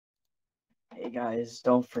guys,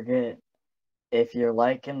 don't forget, if you're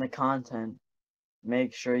liking the content,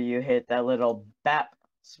 make sure you hit that little BAP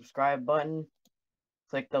subscribe button,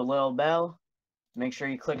 click the little bell, make sure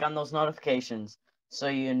you click on those notifications so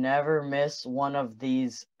you never miss one of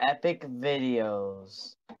these epic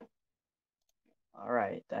videos.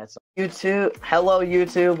 Alright, that's YouTube. Hello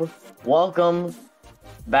YouTube, welcome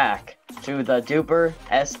back to the Dooper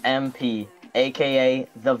SMP, aka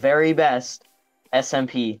the very best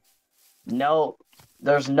SMP. No,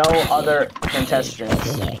 there's no other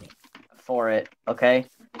contestants for it, okay?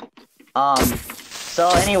 So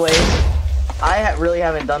anyways, I really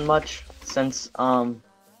haven't done much since Where are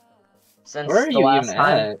the you last even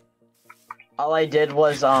time. at? All I did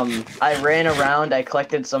was, I ran around, I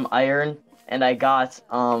collected some iron, and I got,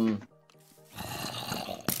 hold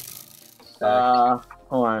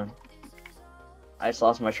on. I just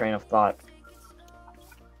lost my train of thought.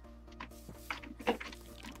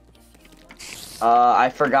 I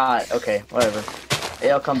forgot. Okay, whatever.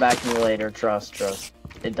 It'll come back to me later. Trust.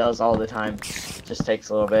 It does all the time. Just takes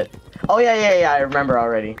a little bit. Oh yeah. I remember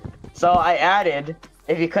already. So I added,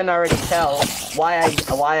 if you couldn't already tell, why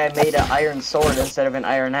I made an iron sword instead of an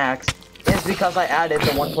iron axe is because I added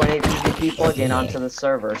the 1.8 PvP plugin onto the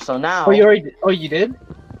server. So now. Oh, you already? Oh, you did?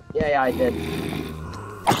 Yeah, I did.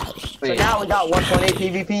 So Wait. now we got 1.8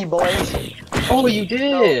 PvP, boys. Oh, you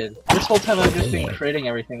did! This whole time I've just been critting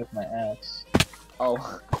everything with my axe.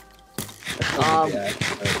 Oh.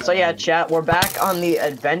 Axe, So yeah, chat, we're back on the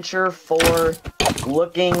adventure for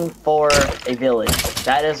looking for a village.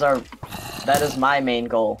 That is my main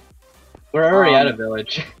goal. We're already at a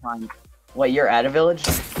village. Wait, you're at a village?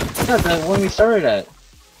 Yeah, the one we started at.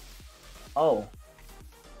 Oh.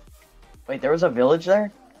 Wait, there was a village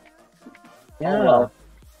there? Yeah. Oh, well.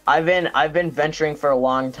 I've been venturing for a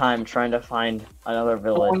long time trying to find another The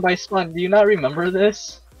village. one by spawn. Do you not remember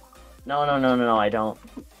this? No, I don't.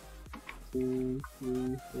 2,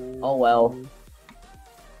 3, 4, Oh well.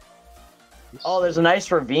 Oh, there's a nice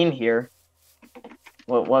ravine here.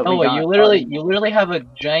 What Oh we wait, got? you literally have a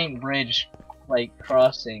giant bridge, like,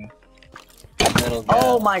 crossing the middle gap.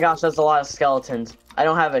 Oh my gosh, that's a lot of skeletons. I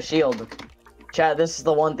don't have a shield. Chat, this is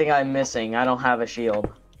the one thing I'm missing. I don't have a shield.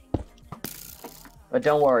 But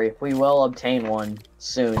don't worry, we will obtain one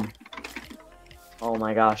soon. Oh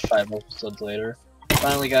my gosh. 5 episodes later.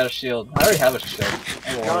 Finally got a shield. I already have a shield.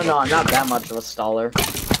 No, I'm not that much of a staller.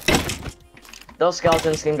 Those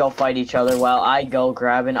skeletons can go fight each other while I go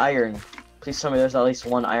grab an iron. Please tell me there's at least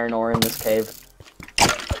one iron ore in this cave.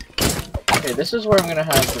 Okay, this is where I'm gonna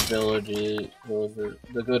have the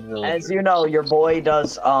the good village. As you know, your boy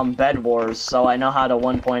does Bed Wars, so I know how to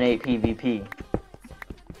 1.8 PvP.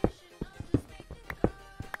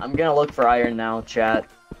 I'm gonna look for iron now, chat.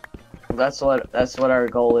 That's what our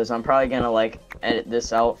goal is. I'm probably gonna like edit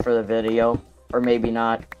this out for the video, or maybe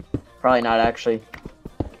not. Probably not actually.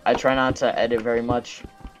 I try not to edit very much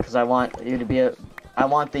because I want the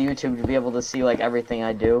YouTube to be able to see like everything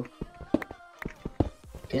I do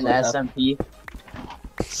in the SMP.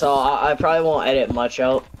 So I probably won't edit much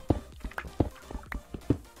out.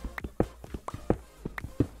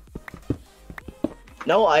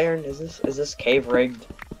 No iron. Is this cave rigged?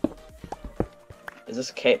 Is this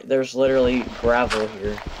cave? There's literally gravel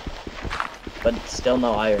here, but still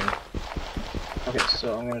no iron. Okay,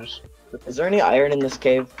 so I'm gonna just. Is there any iron in this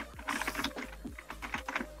cave?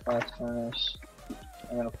 Blast furnace.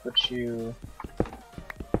 I'm gonna put you.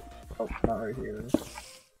 Oh, not right here.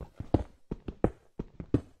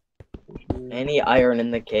 Any iron in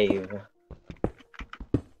the cave?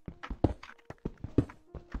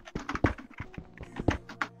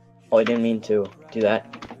 Oh, I didn't mean to do that.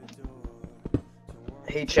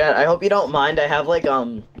 Hey chat, I hope you don't mind. I have like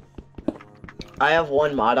I have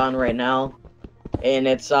one mod on right now, and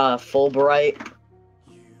it's Fulbright.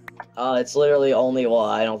 It's literally only, well,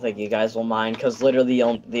 I don't think you guys will mind, because literally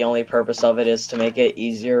the only purpose of it is to make it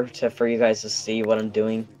easier for you guys to see what I'm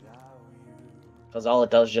doing. Because all it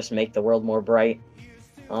does is just make the world more bright.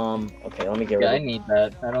 Okay, let me get rid of it. I need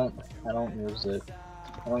that. I don't use it.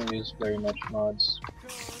 I don't use very much mods.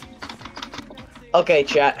 Okay,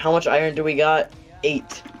 chat, how much iron do we got?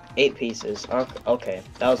 8 pieces. Okay,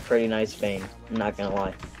 that was pretty nice vein. I'm not gonna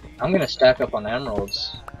lie. I'm gonna stack up on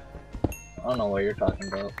emeralds. I don't know what you're talking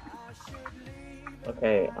about.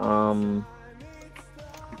 Okay, oh,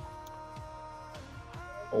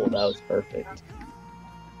 that was perfect.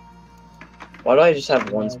 Why do I just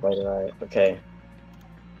have one spider eye? Okay.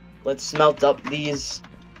 Let's smelt up these,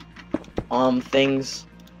 things.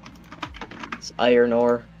 It's iron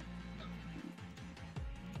ore.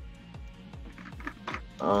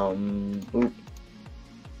 Boop.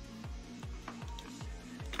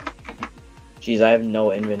 Jeez, I have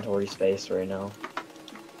no inventory space right now.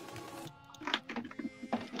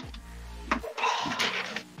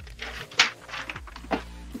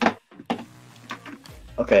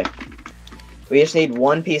 Okay. We just need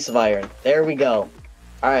one piece of iron. There we go.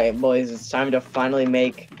 Alright, boys, it's time to finally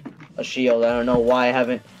make a shield. I don't know why I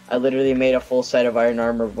haven't... I literally made a full set of iron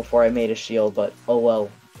armor before I made a shield, but oh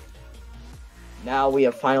well. Now we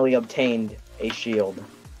have finally obtained a shield.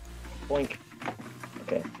 Blink.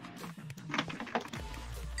 Okay.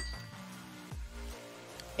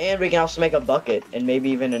 And we can also make a bucket, and maybe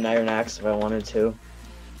even an iron axe if I wanted to.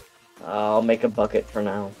 I'll make a bucket for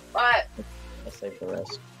now. What? I'll save the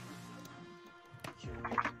rest.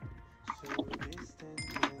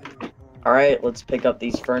 Alright, let's pick up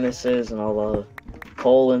these furnaces and all the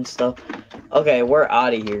coal and stuff. Okay, we're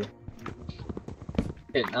out of here.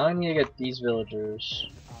 Okay, now I need to get these villagers.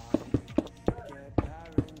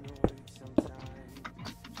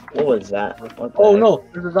 What was that? What the Oh heck? no,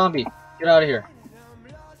 there's a zombie. Get out of here.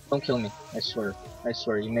 Don't kill me. I swear. I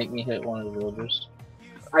swear, you make me hit one of the villagers.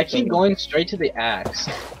 I keep going straight to the axe.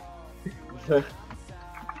 I'm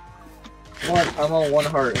on 1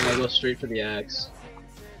 heart and I go straight for the axe.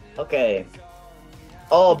 Okay.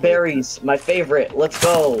 Oh, berries, my favorite. Let's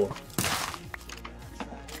go.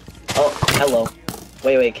 Oh, hello.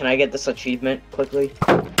 Wait, can I get this achievement quickly?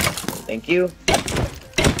 Thank you.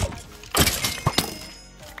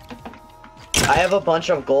 I have a bunch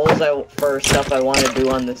of goals for stuff I want to do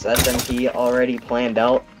on this SMP already planned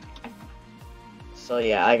out. So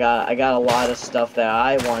yeah, I got a lot of stuff that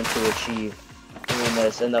I want to achieve doing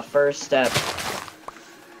this, and the first step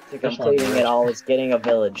to completing it all is getting a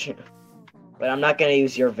village. But I'm not gonna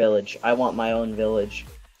use your village. I want my own village,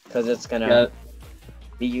 because it's gonna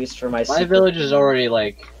be used for my. My village is already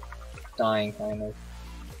like dying, kind of.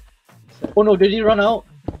 Oh no! Did he run out?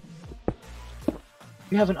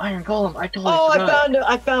 You have an iron golem. I totally forgot.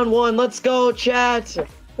 I found one. Let's go, chat.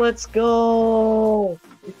 Let's go.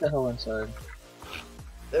 Get the hell inside.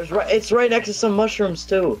 It's right next to some mushrooms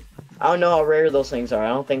too. I don't know how rare those things are. I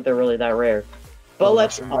don't think they're really that rare.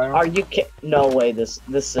 But are you no way, this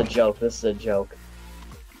is a joke. This is a joke.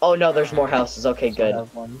 Oh no, there's more houses. Okay, good.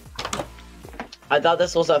 I thought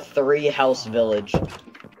this was a 3-house village.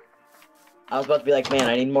 I was about to be like, man,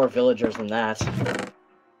 I need more villagers than that.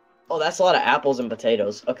 Oh, that's a lot of apples and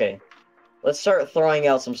potatoes. Okay. Let's start throwing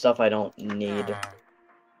out some stuff I don't need.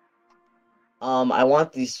 I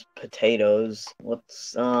want these potatoes.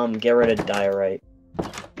 Let's, get rid of diorite.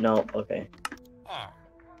 No, okay.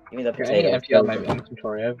 Give me the potatoes. I need to empty out my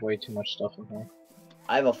inventory. I have way too much stuff in here.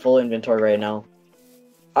 I have a full inventory right now.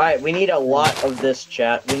 Alright, we need a lot of this,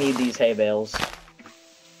 chat. We need these hay bales.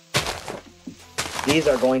 These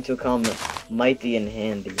are going to come mighty in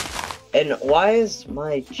handy. And why is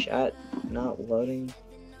my chat not loading?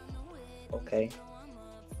 Okay.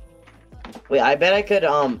 Wait, I bet I could,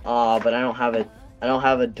 but I don't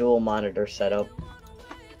have a dual monitor set up.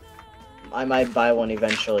 I might buy one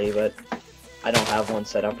eventually, but I don't have one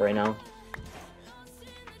set up right now.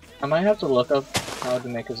 I might have to look up how to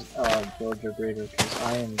make a villager breeder, because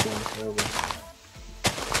I am doing terrible.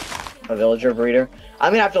 A villager breeder?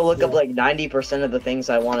 I'm gonna have to look up like 90% of the things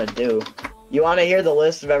I want to do. You want to hear the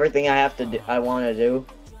list of everything I want to do?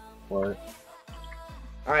 What?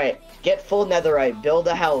 Alright, get full netherite, build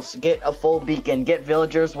a house, get a full beacon, get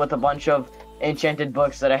villagers with a bunch of enchanted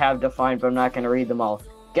books that I have defined, but I'm not going to read them all.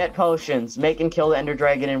 Get potions, make and kill the ender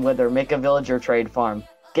dragon and wither, make a villager trade farm.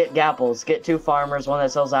 Get gapples, get 2 farmers, one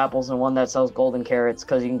that sells apples and one that sells golden carrots,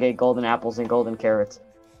 because you can get golden apples and golden carrots.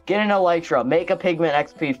 Get an elytra, make a pigment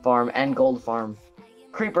XP farm and gold farm.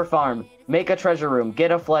 Creeper farm, make a treasure room,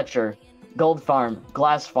 get a Fletcher. Gold farm,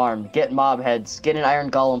 glass farm, get mob heads, get an iron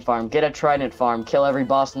golem farm, get a trident farm, kill every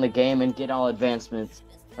boss in the game, and get all advancements.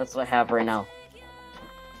 That's what I have right now.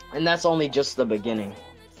 And that's only just the beginning.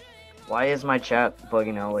 Why is my chat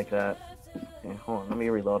bugging out like that? Okay, hold on, let me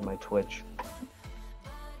reload my Twitch.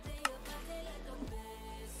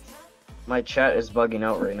 My chat is bugging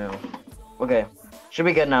out right now. Okay, should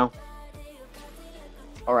be good now.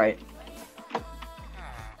 Alright.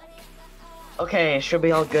 Okay, it should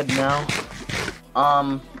be all good now.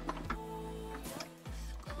 I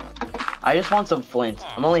just want some flint.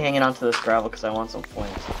 I'm only hanging on to this gravel because I want some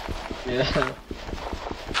flint. Yeah.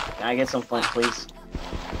 Can I get some flint, please?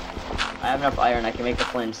 I have enough iron. I can make the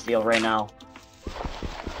flint and steel right now.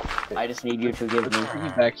 I just need you to give me. Put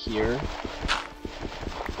you back here.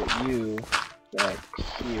 Put you back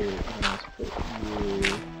here. And let's put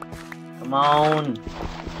you. Come on.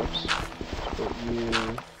 Oops. Put you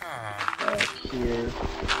back here.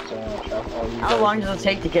 So I want to trap all you How guys long in does it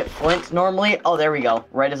here. take to get flint normally? Oh, there we go.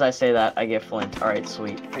 Right as I say that, I get flint. Alright,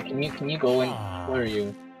 sweet. Hey, can you go in? Where are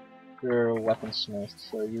you? You're a weaponsmith,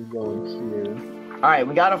 so you go in here. Alright,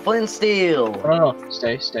 we got a flint and steel. Oh, no,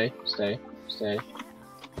 stay.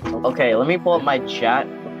 Okay, let me pull up my chat.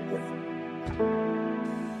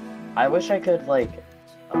 I wish I could, like...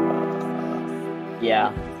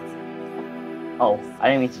 yeah. Oh, I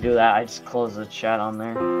didn't mean to do that. I just closed the chat on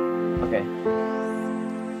there. Okay.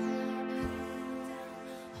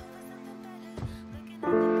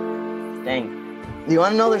 Dang. Do you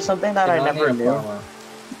want to know there's something that I never knew?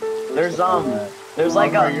 There's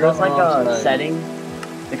like a setting,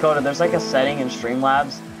 Dakota, there's like a setting in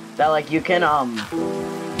Streamlabs that like you can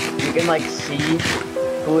like see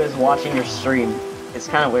who is watching your stream. It's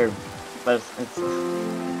kind of weird, but it's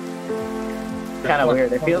kind of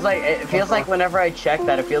weird. It feels like whenever I check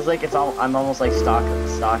that, it feels like I'm almost like stalking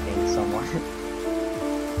someone.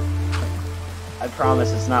 I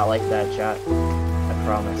promise it's not like that, chat. I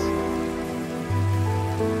promise.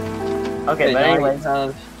 Okay, but anyway.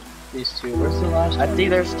 These two. Where's the last one? I see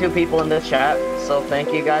there's 2 people in the chat, so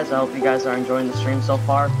thank you guys. I hope you guys are enjoying the stream so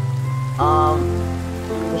far.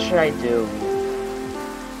 What should I do?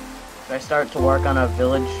 Should I start to work on a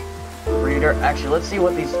village breeder? Actually, let's see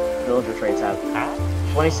what these villager traits have.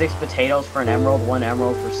 26 potatoes for an emerald, 1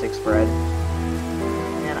 emerald for 6 bread.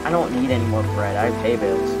 Man, I don't need any more bread. I have hay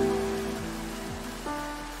bales.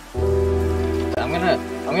 I'm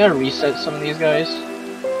gonna reset some of these guys.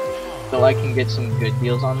 So I can get some good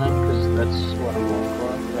deals on them, because that's what I'm going for.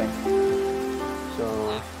 Okay. So,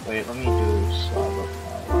 wait, let me do slab up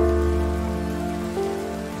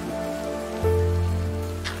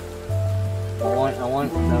now. I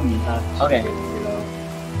want them not to, okay. You know.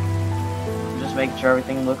 Just making sure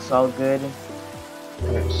everything looks all good.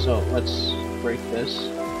 Okay, so let's break this.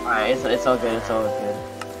 Alright, it's all good, it's all good.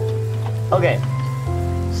 Okay.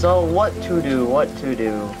 So what to do? What is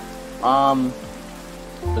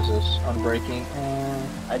this? Unbreaking.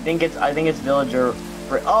 I think it's villager.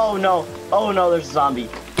 Oh no, there's a zombie.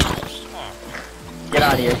 Get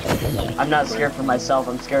out of here. I'm not scared for myself.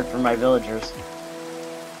 I'm scared for my villagers.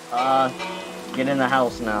 Get in the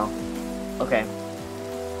house now. Okay.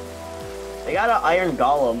 They got an iron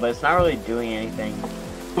golem, but it's not really doing anything.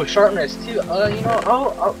 Oh, sharpness too. You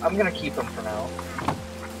know, I'm gonna keep them for now.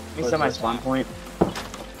 Let me set my spawn point.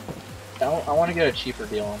 I want to get a cheaper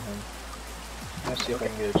deal on him. Let's see if I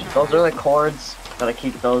can get a cheaper. Those are the cords. Gotta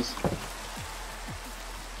keep those.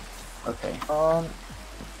 Okay. Oh,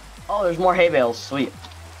 there's more hay bales. Sweet.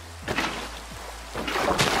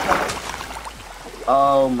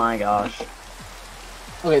 Oh my gosh.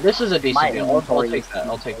 Okay, this is a decent deal. I'll inventory take that.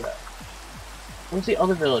 I'll take that. Where's the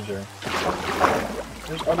other villager?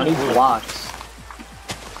 There's other I need villagers. blocks.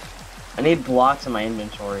 I need blocks in my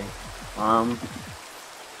inventory.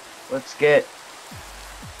 Let's get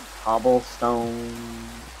cobblestone.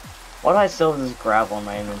 Why do I still have this gravel in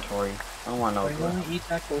my inventory? I don't want no Are you gravel. gonna eat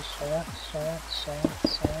that? Go salt.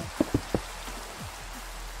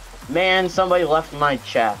 Man, somebody left my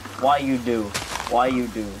chat. Why you do? Why you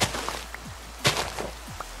do?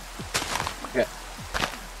 Okay.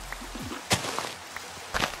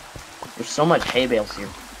 There's so much hay bales here.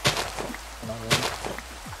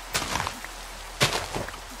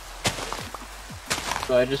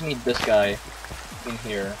 So I just need this guy in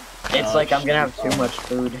here. It's like I'm gonna have too much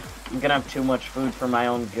food. I'm gonna have too much food for my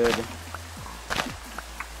own good.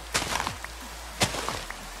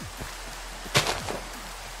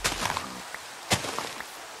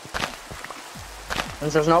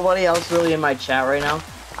 Since there's nobody else really in my chat right now,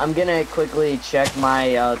 I'm gonna quickly check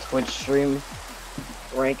my Twitch stream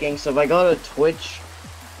ranking. So if I go to twitch.tv,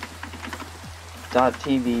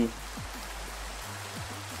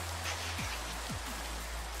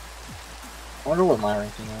 I wonder what my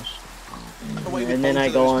ranking is. and then I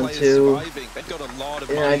go on to,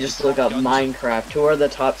 and I just look up Minecraft. Who are the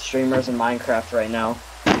top streamers in Minecraft right now?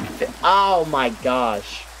 Oh my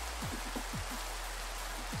gosh.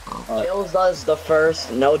 Tails does the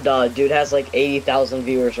first, no duh, dude has like 80,000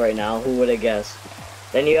 viewers right now, who would have guessed?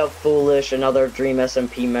 Then you have Foolish, another Dream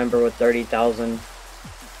SMP member with 30,000.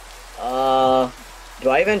 Do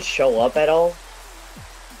I even show up at all?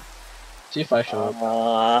 See if I show up.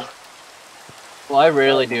 Uh, Well, I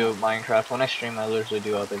rarely do Minecraft. When I stream, I literally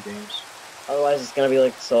do other games. Otherwise it's gonna be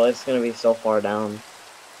like, it's gonna be so far down.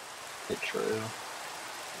 It's true.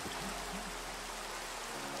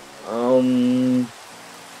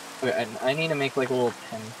 Wait, I need to make like a little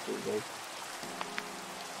pen for like...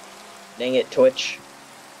 Dang it, Twitch.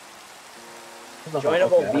 What the hell?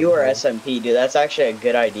 Joinable Okay, viewer SMP, dude, that's actually a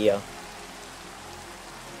good idea.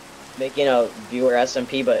 making a viewer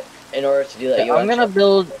SMP, but in order to do that, Yeah, you I'm gonna actually-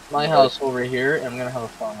 build my house over here, and I'm gonna have a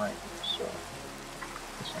farm right here. So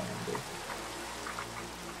that's what I'm gonna do.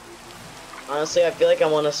 Honestly, I feel like I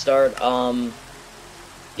want to start,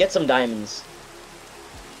 get some diamonds.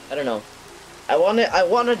 I don't know. I want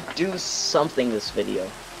to do something this video,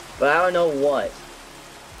 but I don't know what.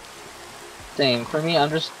 Same for me. I'm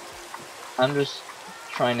just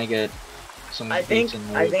trying to get some. I think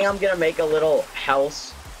I'm gonna make a little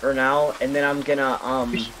house for now, and then I'm gonna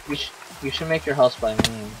You should make your house by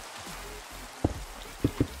me.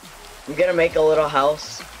 I'm gonna make a little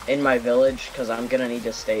house in my village because I'm gonna need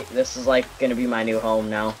to stay. This is like gonna be my new home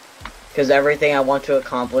now, because everything I want to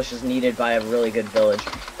accomplish is needed by a really good village.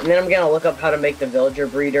 And then I'm gonna look up how to make the villager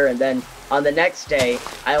breeder, and then on the next day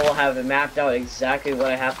I will have mapped out exactly what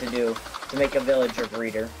I have to do to make a villager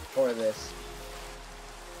breeder for this.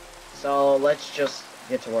 So let's just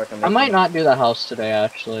get to work on I making might not do the house today,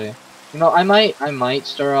 actually. You know, I might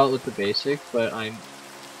start out with the basic, but I'm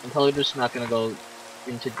probably just not gonna go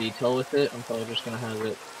into detail with it. I'm probably just gonna have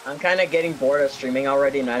it. I'm kind of getting bored of streaming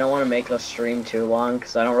already, and I don't want to make the stream too long,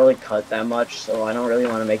 because I don't really cut that much, so I don't really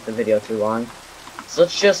want to make the video too long. So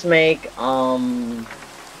let's just make,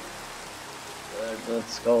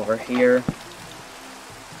 let's go over here.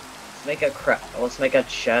 Let's make a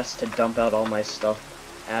chest to dump out all my stuff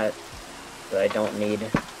at that I don't need.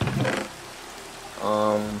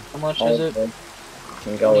 How much is it?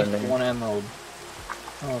 Can go in there. 1 emerald.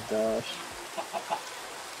 Oh gosh.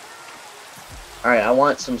 Alright, I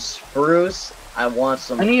want some spruce. I want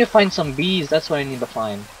some. I need to find some bees. That's what I need to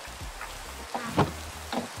find.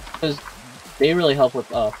 Because they really help with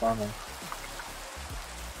farming.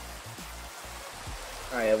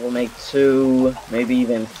 Alright, we'll make 2, maybe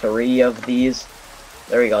even 3 of these.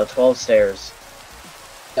 There we go, 12 stairs.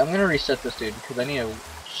 I'm gonna reset this dude because I need a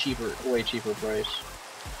way cheaper price.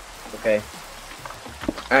 Okay.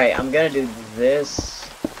 Alright, I'm gonna do this.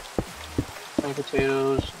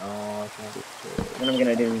 Potatoes. No, I can't do potatoes. Then I'm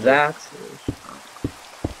gonna do that.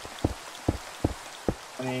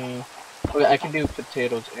 Okay, I can do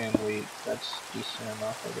potatoes and wheat. That's decent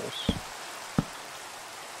enough, I guess.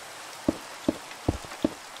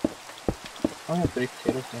 I only have 3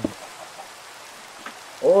 potatoes, damn it.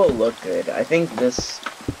 Oh, look good. I think this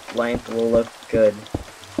length will look good.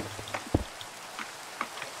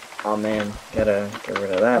 Oh man, gotta get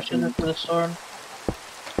rid of that. How much is it for the sword?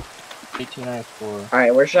 1894.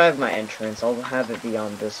 Alright, where should I have my entrance? I'll have it be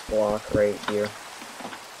on this block right here.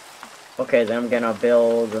 Okay, then I'm gonna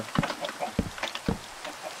build.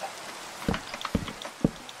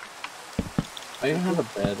 I even have a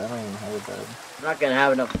bed. I don't even have a bed. I'm not gonna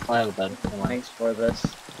have enough. I have a bed. Never mind. Thanks for this.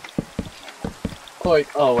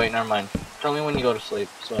 Oh wait, never mind. Tell me when you go to sleep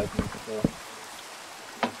so I can go.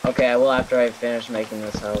 Okay, I will after I finish making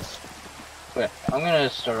this house. Okay, I'm gonna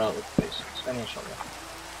start out with basics. I need to show you.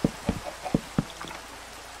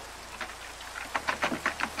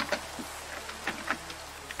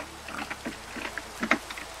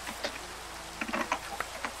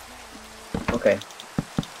 Okay.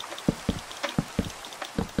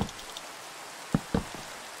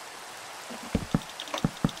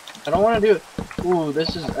 I don't want to do it. Ooh,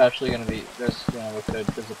 this is actually gonna be. This gonna look good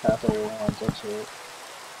because the path over lines up to it.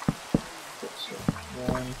 So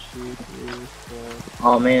 1, 2, 3, 4.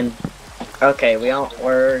 Oh man. Okay,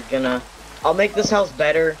 we're gonna. I'll make this house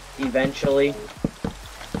better eventually.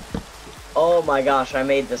 Oh my gosh, I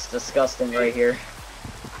made this disgusting right here.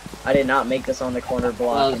 I did not make this on the corner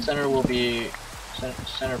block. The center will be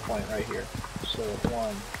center point right here. So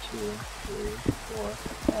 1, 2, 3, 4,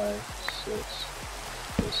 5, 6.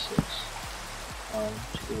 1,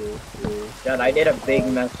 2, 3. God, I did a big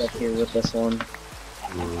mess up here with this one.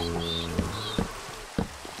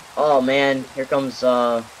 Oh man, here comes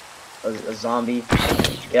a zombie.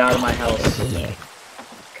 Get out of my house.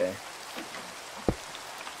 Okay.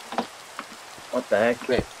 What the heck?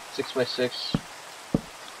 Wait, 6 by 6.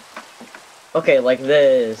 Okay, like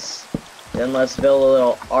this. Then let's build a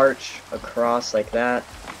little arch across like that.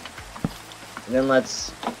 And then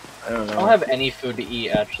let's. I don't know. I don't have any food to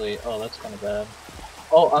eat actually. Oh, that's kind of bad.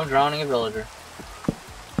 Oh, I'm drowning a villager.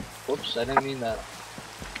 Whoops, I didn't mean that.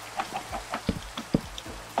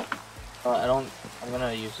 I'm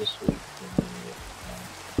gonna use this wheat.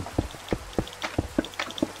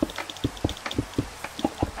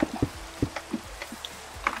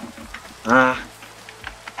 Ah.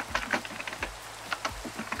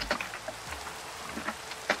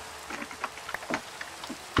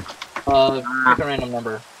 Pick a random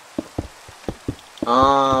number.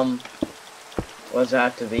 What does it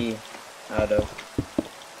have to be out of?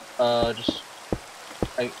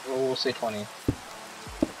 We'll say 20.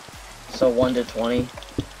 So 1 to 20?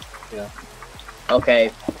 Yeah. Okay,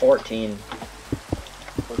 14.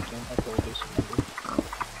 14, okay, decent number.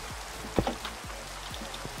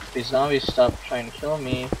 If these zombies stop trying to kill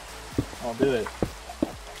me, I'll do it.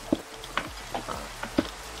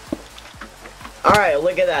 Alright,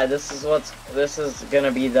 look at that. This is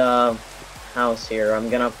gonna be the house here. I'm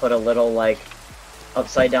gonna put a little, like,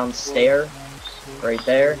 upside down stair right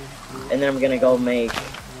there. And then I'm gonna go make...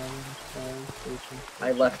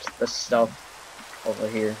 I left the stuff over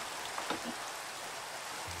here.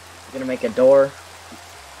 I'm gonna make a door.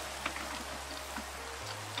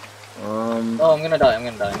 Oh, I'm gonna die.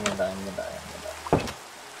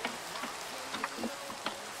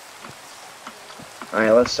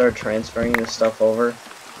 Alright, let's start transferring this stuff over.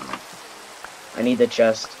 I need the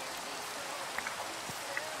chest.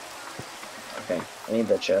 Okay, I need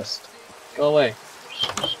the chest. Go away.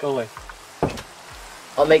 Just go away.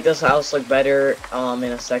 I'll make this house look better in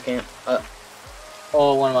a second.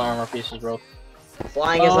 Oh, one of my armor pieces broke.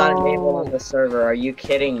 Flying is not enabled on the server. Are you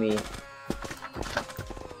kidding me?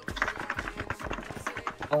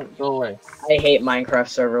 Don't go away. I hate Minecraft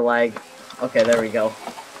server lag. Okay, there we go.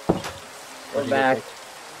 We're back.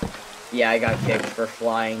 Yeah, I got kicked for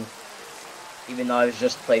flying. Even though I was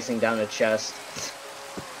just placing down a chest.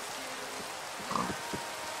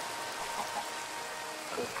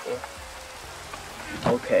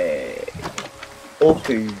 Okay.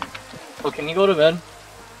 Okay. Oh, can you go to bed?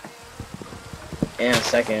 In a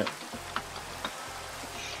second.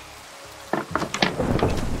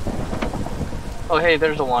 Oh, hey,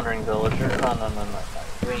 there's a wandering villager. No.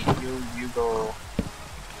 Wait, you go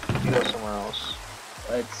somewhere else.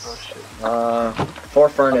 Let's, oh, shit. 4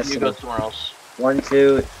 furnaces. You go somewhere else. 1,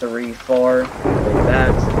 2, 3, 4. Like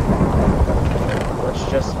that. Let's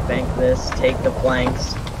just bank this. Take the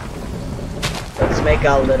planks. Let's make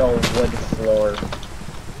a little wood floor.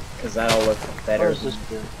 Because that'll look better Where's this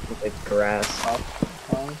dude? with grass.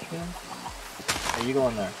 Hey, you go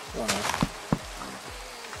in there. Go in there.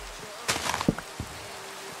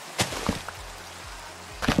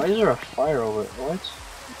 Why is there a fire over it? What?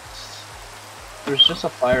 There's just a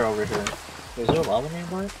fire over here. Is there lava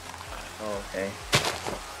nearby? Oh, okay.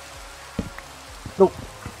 Nope.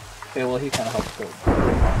 Okay, well he kind of helped build.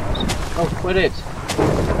 Oh, quit it!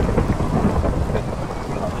 Okay.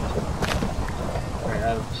 Alright,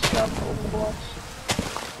 I've stopped all the blocks.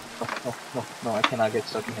 No, I cannot get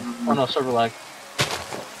stuck in here. Oh no, server lag.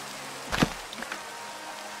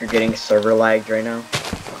 You're getting server lagged right now?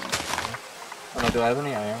 Oh no, do I have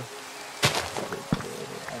any iron?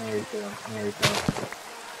 I need repair.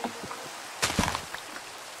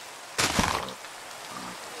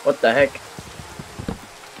 What the heck?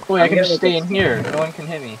 Oh wait, I can just stay in here. No one can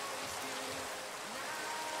hit me.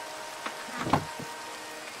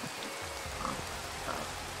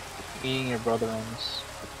 Eating your brother-ins.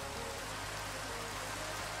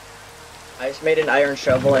 I just made an iron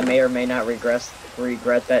shovel. I may or may not regret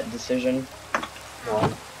that decision.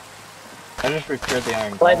 Well, I just repaired the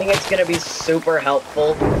iron. But I think it's gonna be super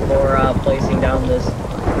helpful for placing down this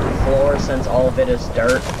floor since all of it is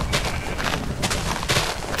dirt.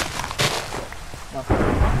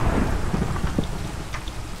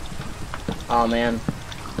 Oh man,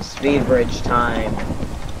 speed bridge time.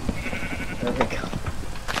 There we go.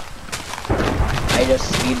 I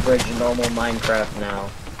just speed bridge normal Minecraft now.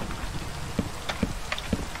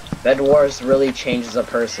 Bed Wars really changes a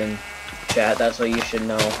person, chat. That's what you should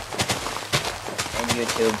know. And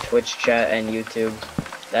YouTube, Twitch chat, and YouTube.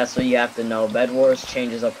 That's what you have to know. Bed Wars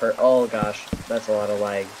changes a oh gosh, that's a lot of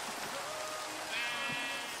lag.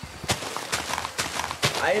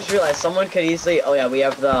 I just realized someone could easily. Oh yeah, we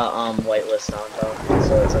have the whitelist on though,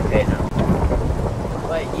 so it's okay now.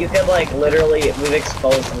 But you could like literally, we've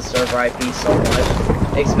exposed the server IP so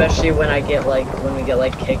much, especially when we get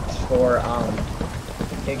like kicked for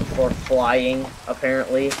flying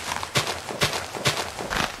apparently.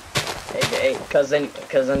 Cause then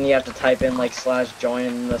you have to type in like /join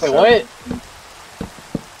in the server. Wait, what?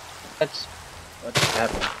 That's what just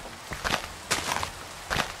happened?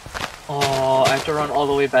 Oh, I have to run all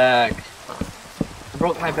the way back. I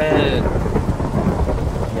broke my bed.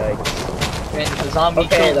 Yikes. And the zombie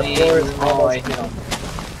okay, killed the me. floor is Oh, I almost hit him.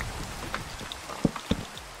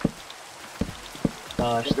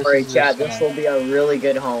 Gosh, this Sorry, is chat, just this will be a really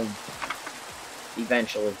good home.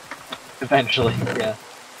 Eventually. Eventually, yeah.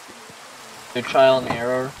 Your trial and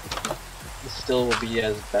error, it still will be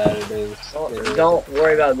as bad as it is. Don't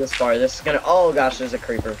worry about this part. This is gonna. Oh gosh, there's a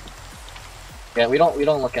creeper. Yeah, we don't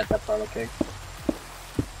look at that part, okay?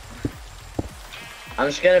 I'm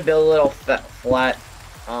just gonna build a little flat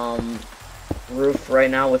roof right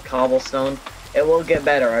now with cobblestone, It will get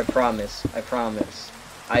better, I promise. I promise.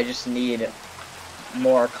 I just need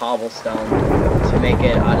more cobblestone to make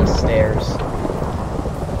it out of stairs.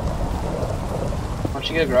 Why don't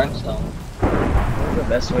you get grindstone? What's the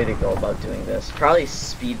best way to go about doing this? Probably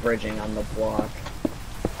speed bridging on the block.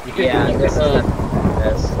 You could, Yeah, this is the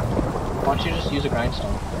best. why don't you just use a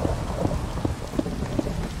grindstone?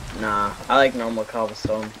 Nah, I like normal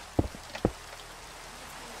cobblestone.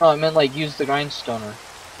 Oh, I meant like use the grindstoner,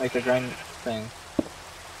 like the grind thing.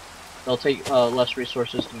 They'll take less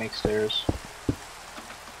resources to make stairs.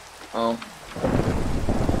 Oh.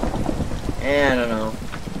 I don't know.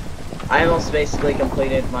 I almost basically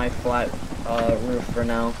completed my flat roof for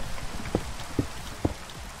now.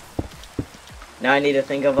 Now I need to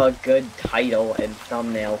think of a good title and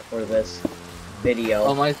thumbnail for this video.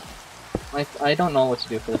 Oh I don't know what to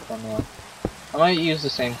do for the thumbnail. I might use the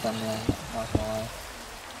same thumbnail, not gonna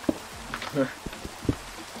lie.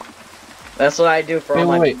 That's what I do for all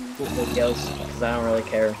my wait. videos, because I don't really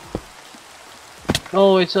care.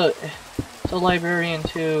 Oh, it's a librarian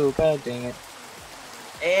too. God dang it.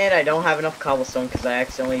 And I don't have enough cobblestone because I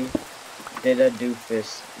accidentally did a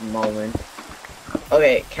doofus moment.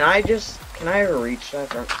 Okay, can I reach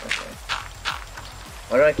that? Okay.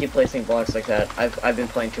 Why do I keep placing blocks like that? I've been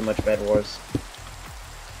playing too much Bed Wars.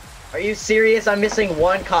 Are you serious? I'm missing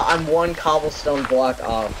one cobblestone block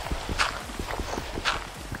off.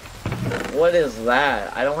 What is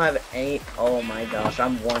that? I don't have any. Oh my gosh,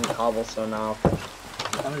 I'm one cobblestone off.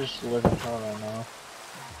 I'm just living hell right now.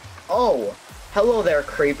 Oh, hello there,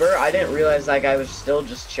 creeper. I didn't realize that guy was still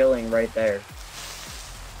just chilling right there.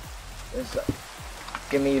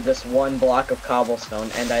 Give me this one block of cobblestone,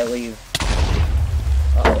 and I leave.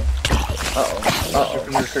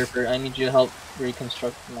 Mr. Creeper, I need you to help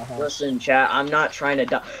reconstruct my house. Listen, chat, I'm not trying to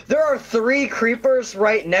die. There are 3 creepers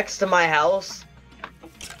right next to my house.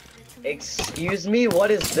 Excuse me,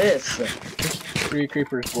 what is this? 3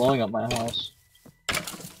 creepers blowing up my house.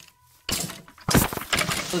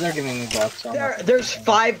 So they're giving me blocks. There's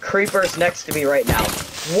 5 creepers next to me right now.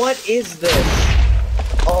 What is this?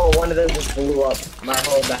 Oh, one of them just blew up my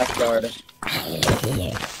whole backyard.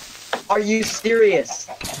 Are you serious?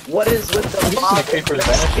 What is with the mob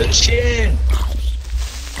infestation?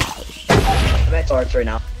 I'm at torch right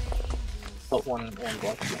now. But one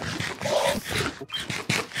block.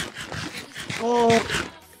 Oh.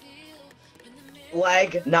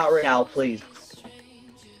 Lag, not right now, please.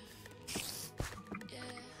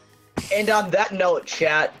 And on that note,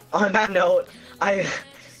 chat,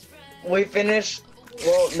 we finished,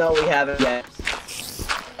 well, no, we haven't yet.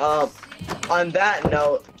 On that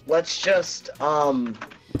note, let's just,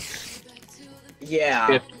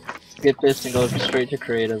 yeah. Skip this and go straight to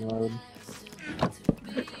creative mode.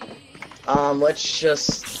 Let's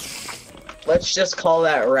just call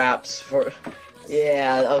that wraps for,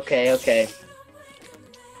 yeah, okay.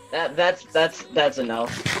 That's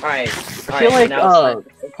enough. Alright. I feel like,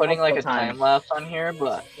 putting like a time lapse on here,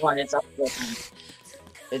 but... Come on, it's outro time.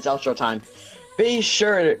 It's outro time. Be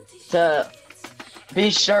sure to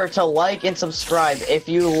like and subscribe. If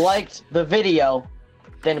you liked the video,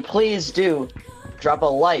 then please do drop a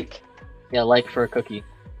like. Yeah, like for a cookie.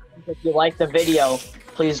 If you like the video,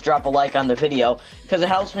 please drop a like on the video, because it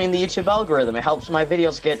helps me in the YouTube algorithm. It helps my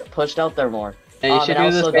videos get pushed out there more. Yeah, you should do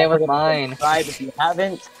this game with mine. Subscribe if you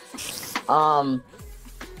haven't.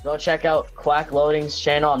 Go check out Quack Loading's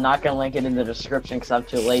channel. I'm not gonna link it in the description because I'm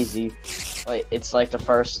too lazy. Like, it's like the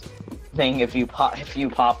first thing if you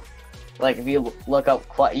look up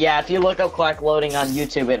Quack Loading on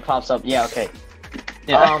YouTube, it pops up. Yeah, okay.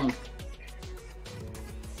 Yeah.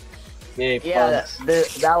 Yeah,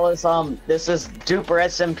 that was this is Dooper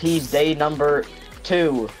SMP day number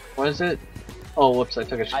 2. What is it? Oh, whoops! I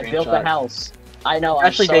took a screenshot. I built a house. I know.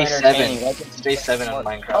 Actually, I'm so day 7. Like, Day 7 on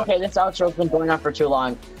Minecraft. Okay, this outro's been going on for too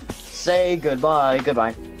long. Say goodbye.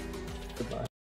 Goodbye.